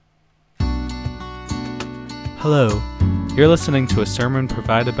Hello, you're listening to a sermon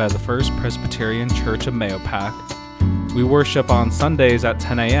provided by the First Presbyterian Church of Mahopac. We worship on Sundays at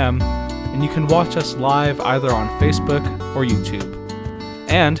 10 a.m., and you can watch us live either on Facebook or YouTube.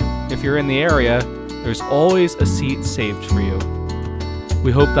 And if you're in the area, there's always a seat saved for you.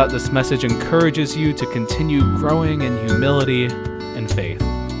 We hope that this message encourages you to continue growing in humility and faith.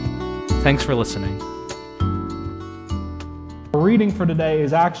 Thanks for listening. Our reading for today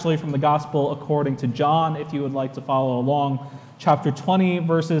is actually from the Gospel according to John, if you would like to follow along, chapter 20,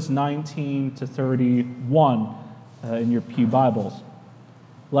 verses 19 to 31 in your Pew Bibles.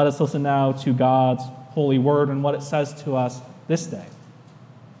 Let us listen now to God's holy word and what it says to us this day.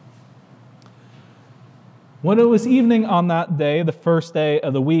 When it was evening on that day, the first day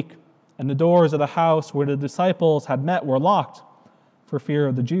of the week, and the doors of the house where the disciples had met were locked for fear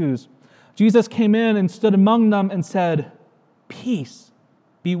of the Jews, Jesus came in and stood among them and said, "Peace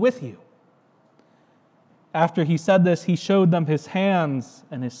be with you." After he said this, he showed them his hands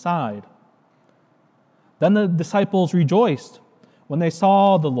and his side. Then the disciples rejoiced when they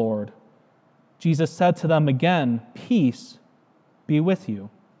saw the Lord. Jesus said to them again, "Peace be with you.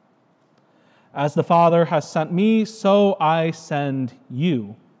 As the Father has sent me, so I send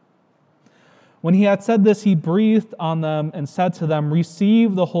you." When he had said this, he breathed on them and said to them,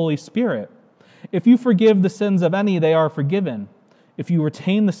 "Receive the Holy Spirit. If you forgive the sins of any, they are forgiven. If you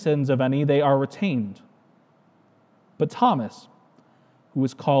retain the sins of any, they are retained." But Thomas, who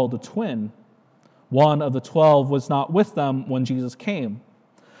was called the twin, one of the 12, was not with them when Jesus came.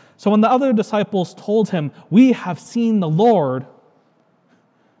 So when the other disciples told him, "We have seen the Lord,"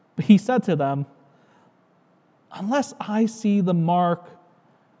 he said to them, "Unless I see the mark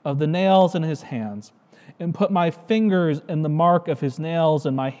of the nails in his hands, and put my fingers in the mark of his nails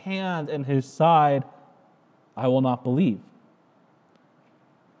and my hand in his side, I will not believe."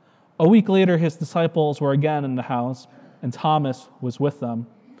 A week later, his disciples were again in the house, and Thomas was with them.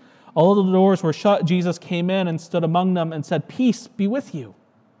 Although the doors were shut, Jesus came in and stood among them and said, "Peace be with you."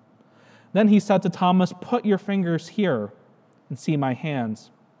 Then he said to Thomas, "Put your fingers here and see my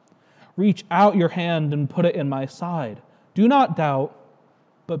hands. Reach out your hand and put it in my side. Do not doubt,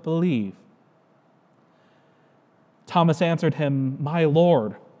 but believe." Thomas answered him, "My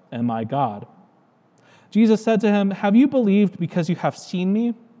Lord and my God." Jesus said to him, "Have you believed because you have seen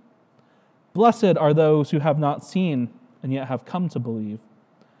me? Blessed are those who have not seen and yet have come to believe."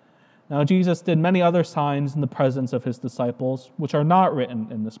 Now Jesus did many other signs in the presence of his disciples, which are not written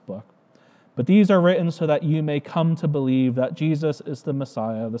in this book. But these are written so that you may come to believe that Jesus is the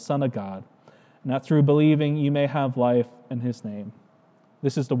Messiah, the Son of God, and that through believing you may have life in his name.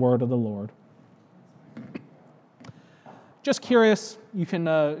 This is the word of the Lord. Just curious, you can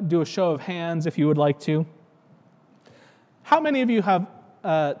do a show of hands if you would like to. How many of you have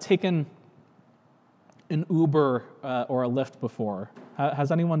taken an Uber or a Lyft before?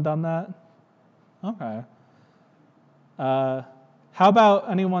 Has anyone done that? Okay. How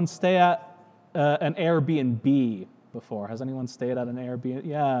about anyone stay at an Airbnb before? Has anyone stayed at an Airbnb?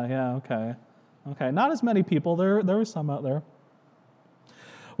 Yeah, okay. Okay, not as many people. There were some out there.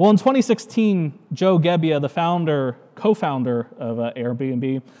 Well, in 2016, Joe Gebbia, the co-founder of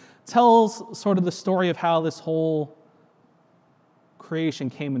Airbnb, tells sort of the story of how this whole creation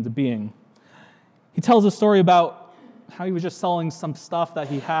came into being. He tells a story about how he was just selling some stuff that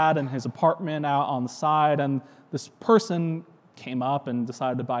he had in his apartment out on the side, and this person came up and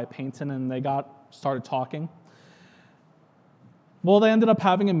decided to buy painting, and they started talking. Well, they ended up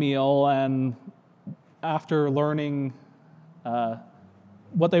having a meal, and after learning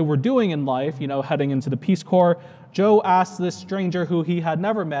what they were doing in life, heading into the Peace Corps, Joe asked this stranger who he had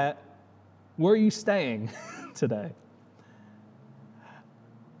never met, "Where are you staying today?"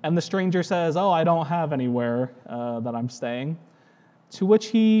 And the stranger says, "Oh, I don't have anywhere that I'm staying." To which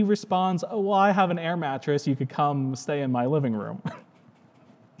he responds, "Oh, well, I have an air mattress. You could come stay in my living room."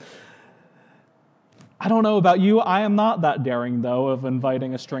 I don't know about you. I am not that daring, though, of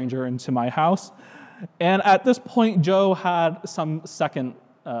inviting a stranger into my house. And at this point, Joe had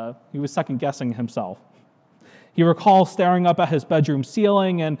he was second-guessing himself. He recalls staring up at his bedroom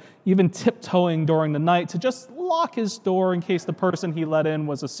ceiling and even tiptoeing during the night to just lock his door in case the person he let in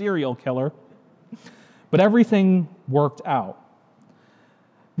was a serial killer. But everything worked out.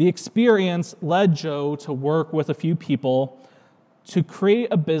 The experience led Joe to work with a few people to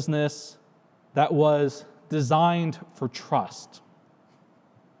create a business that was designed for trust.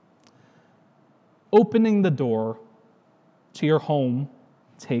 Opening the door to your home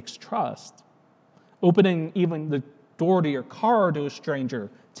takes trust. Opening even the door to your car to a stranger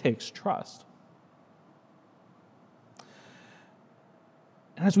takes trust.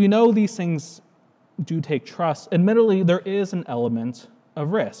 And as we know, these things do take trust, admittedly, there is an element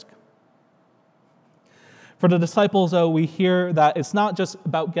of risk. For the disciples, though, we hear that it's not just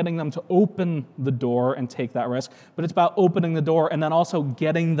about getting them to open the door and take that risk, but it's about opening the door and then also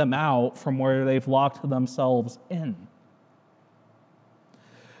getting them out from where they've locked themselves in.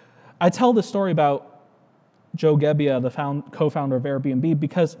 I tell this story about Joe Gebbia, the co-founder of Airbnb,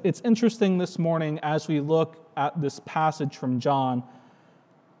 because it's interesting this morning as we look at this passage from John,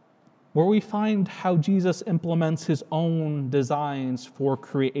 where we find how Jesus implements his own designs for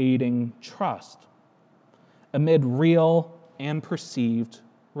creating trust amid real and perceived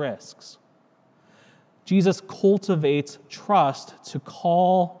risks. Jesus cultivates trust to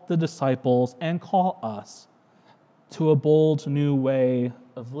call the disciples and call us to a bold new way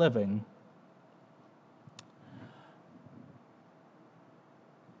of living.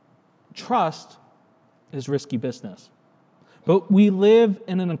 Trust is risky business, but we live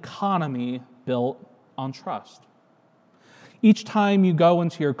in an economy built on trust. Each time you go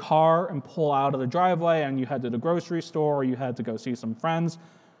into your car and pull out of the driveway and you head to the grocery store or you head to go see some friends,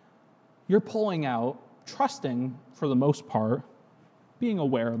 you're pulling out, trusting for the most part, being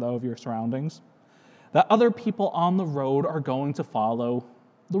aware though of your surroundings, that other people on the road are going to follow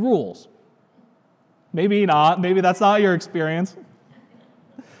the rules. Maybe not, maybe that's not your experience.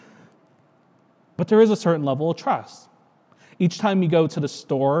 But there is a certain level of trust. Each time you go to the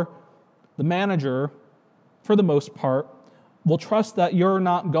store, the manager, for the most part, will trust that you're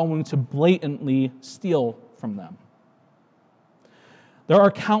not going to blatantly steal from them. There are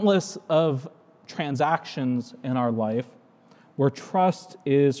countless of transactions in our life where trust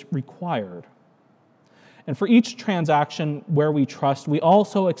is required. And for each transaction where we trust, we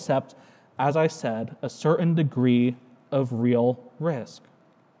also accept, as I said, a certain degree of real risk.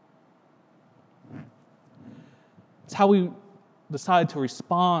 It's how we decide to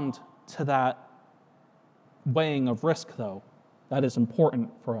respond to that weighing of risk, though, that is important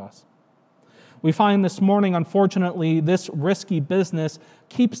for us. We find this morning, unfortunately, this risky business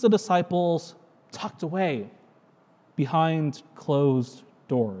keeps the disciples tucked away behind closed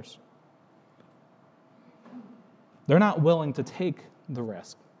doors. They're not willing to take the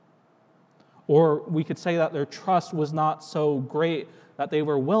risk. Or we could say that their trust was not so great that they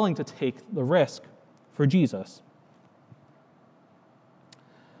were willing to take the risk for Jesus.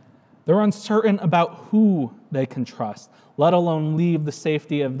 They're uncertain about who they can trust, let alone leave the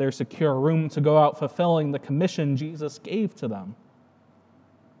safety of their secure room to go out fulfilling the commission Jesus gave to them.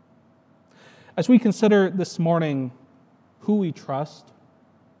 As we consider this morning who we trust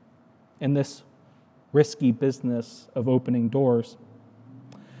in this risky business of opening doors,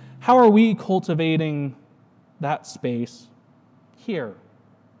 how are we cultivating that space here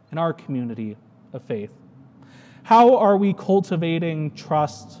in our community of faith? How are we cultivating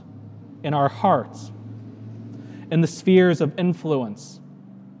trust in our hearts, in the spheres of influence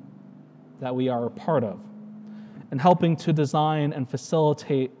that we are a part of, and helping to design and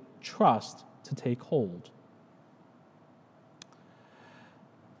facilitate trust to take hold?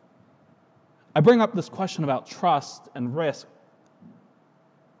 I bring up this question about trust and risk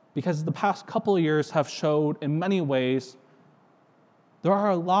because the past couple of years have showed in many ways there are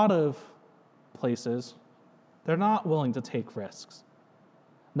a lot of places they're not willing to take risks,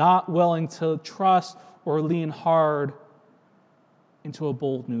 not willing to trust or lean hard into a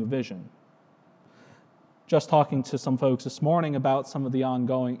bold new vision. Just talking to some folks this morning about some of the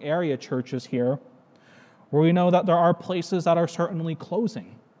ongoing area churches here, where we know that there are places that are certainly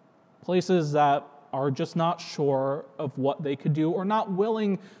closing, places that are just not sure of what they could do or not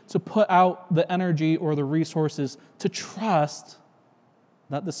willing to put out the energy or the resources to trust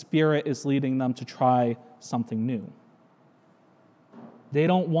that the Spirit is leading them to try something new. They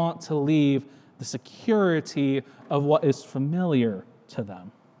don't want to leave the security of what is familiar to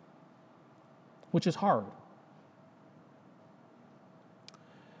them, which is hard.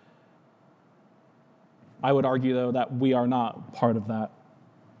 I would argue, though, that we are not part of that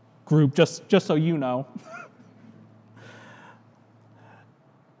group, just so you know.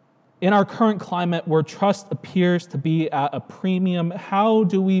 In our current climate where trust appears to be at a premium, how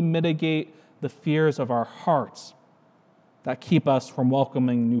do we mitigate the fears of our hearts that keep us from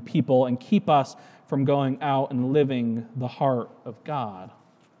welcoming new people and keep us from going out and living the heart of God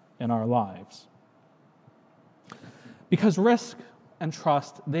in our lives? Because risk and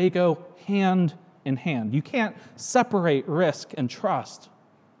trust, they go hand in hand. You can't separate risk and trust.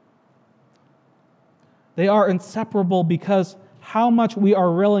 They are inseparable because how much we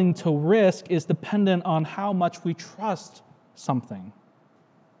are willing to risk is dependent on how much we trust something.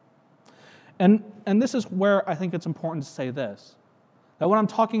 And this is where I think it's important to say this, that when I'm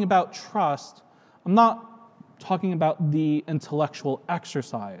talking about trust, I'm not talking about the intellectual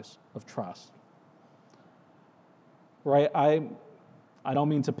exercise of trust. Right? I don't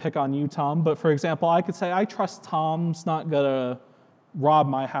mean to pick on you, Tom, but for example, I could say I trust Tom's not going to rob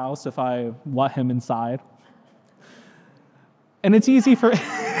my house if I let him inside. And it's easy for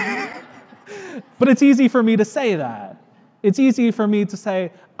but it's easy for me to say that. It's easy for me to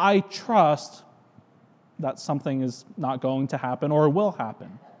say I trust that something is not going to happen or will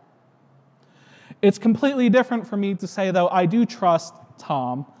happen. It's completely different for me to say, though, I do trust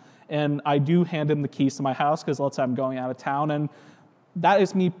Tom and I do hand him the keys to my house because let's say I'm going out of town, and that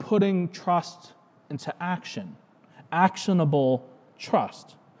is me putting trust into action, actionable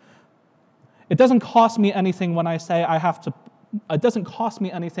trust. It doesn't cost me anything when I say it doesn't cost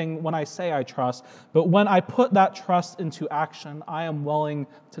me anything when I say I trust, but when I put that trust into action, I am willing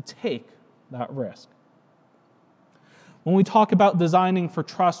to take that risk. When we talk about designing for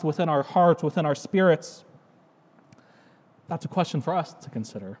trust within our hearts, within our spirits, that's a question for us to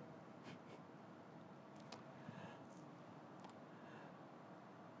consider.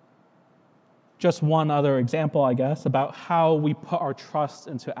 Just one other example, I guess, about how we put our trust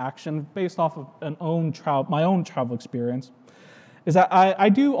into action based off of my own travel experience, is that I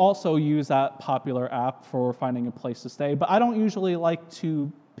do also use that popular app for finding a place to stay, but I don't usually like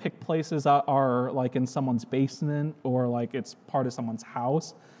to pick places that are like in someone's basement or like it's part of someone's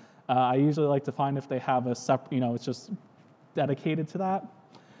house. I usually like to find if they have a separate, it's just dedicated to that.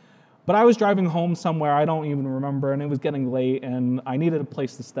 But I was driving home somewhere, I don't even remember, and it was getting late and I needed a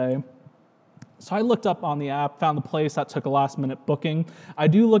place to stay. So I looked up on the app, found the place that took a last-minute booking. I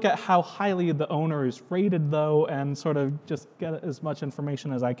do look at how highly the owner is rated, though, and sort of just get as much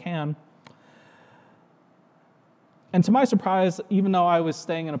information as I can. And to my surprise, even though I was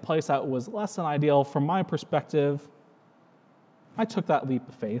staying in a place that was less than ideal, from my perspective, I took that leap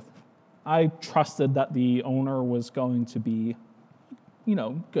of faith. I trusted that the owner was going to be,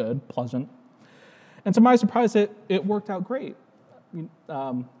 good, pleasant. And to my surprise, it worked out great.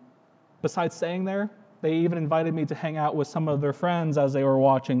 Besides staying there, they even invited me to hang out with some of their friends as they were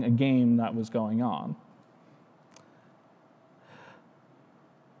watching a game that was going on.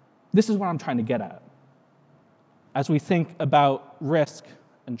 This is what I'm trying to get at. As we think about risk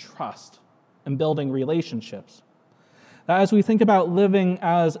and trust and building relationships, that as we think about living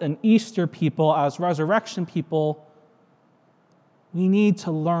as an Easter people, as resurrection people, we need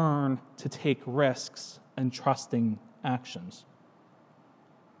to learn to take risks and trusting actions.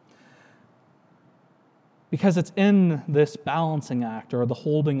 Because it's in this balancing act, or the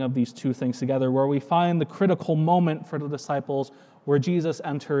holding of these two things together, where we find the critical moment for the disciples where Jesus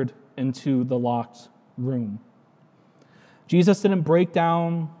entered into the locked room. Jesus didn't break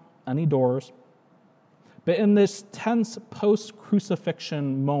down any doors, but in this tense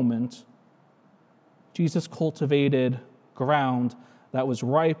post-crucifixion moment, Jesus cultivated ground that was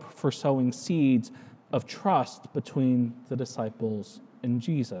ripe for sowing seeds of trust between the disciples and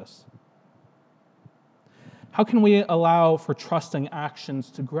Jesus. How can we allow for trusting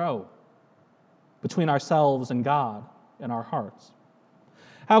actions to grow between ourselves and God in our hearts?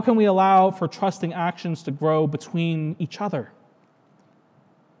 How can we allow for trusting actions to grow between each other,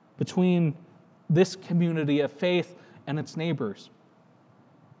 between this community of faith and its neighbors?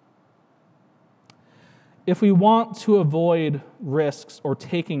 If we want to avoid risks or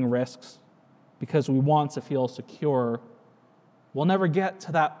taking risks because we want to feel secure, we'll never get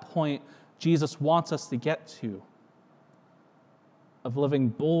to that point Jesus wants us to get to, of living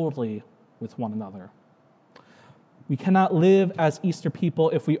boldly with one another. We cannot live as Easter people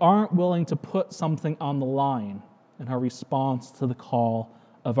if we aren't willing to put something on the line in our response to the call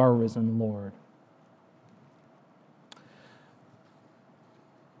of our risen Lord.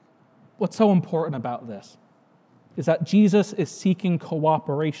 What's so important about this is that Jesus is seeking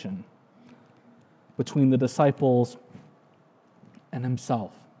cooperation between the disciples and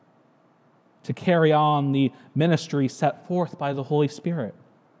himself to carry on the ministry set forth by the Holy Spirit.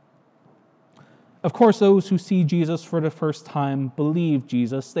 Of course, those who see Jesus for the first time believe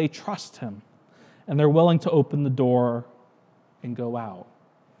Jesus, they trust him, and they're willing to open the door and go out.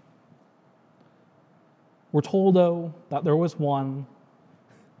 We're told, though, that there was one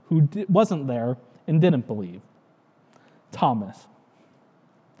who wasn't there and didn't believe, Thomas.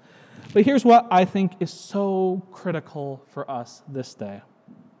 But here's what I think is so critical for us this day.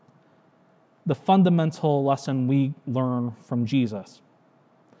 The fundamental lesson we learn from Jesus.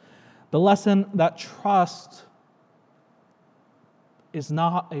 The lesson that trust is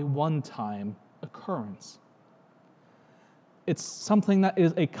not a one-time occurrence. It's something that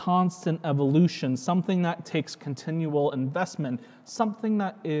is a constant evolution, something that takes continual investment, something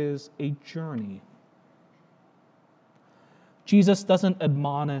that is a journey. Jesus doesn't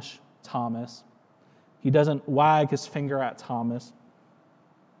admonish Thomas. He doesn't wag his finger at Thomas.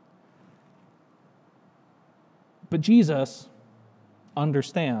 But Jesus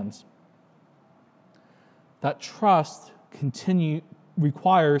understands that trust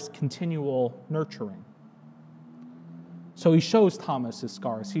requires continual nurturing. So he shows Thomas his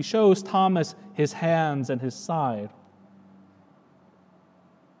scars. He shows Thomas his hands and his side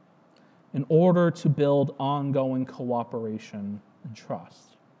in order to build ongoing cooperation and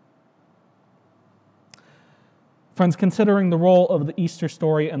trust. Friends, considering the role of the Easter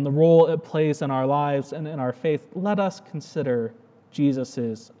story and the role it plays in our lives and in our faith, let us consider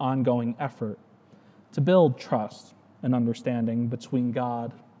Jesus' ongoing effort to build trust and understanding between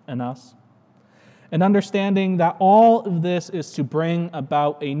God and us. And understanding that all of this is to bring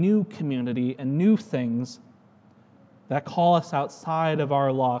about a new community and new things that call us outside of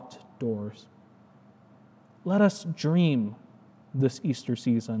our locked doors. Let us dream this Easter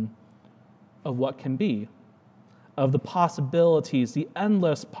season of what can be, of the possibilities, the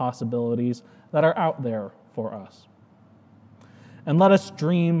endless possibilities that are out there for us. And let us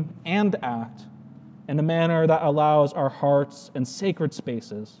dream and act in a manner that allows our hearts and sacred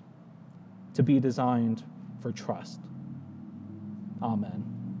spaces to be designed for trust. Amen.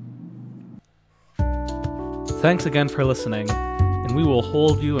 Thanks again for listening, and we will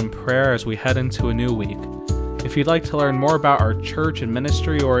hold you in prayer as we head into a new week. If you'd like to learn more about our church and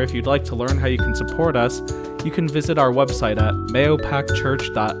ministry, or if you'd like to learn how you can support us, you can visit our website at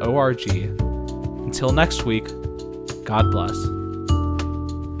mayopackchurch.org. Until next week, God bless.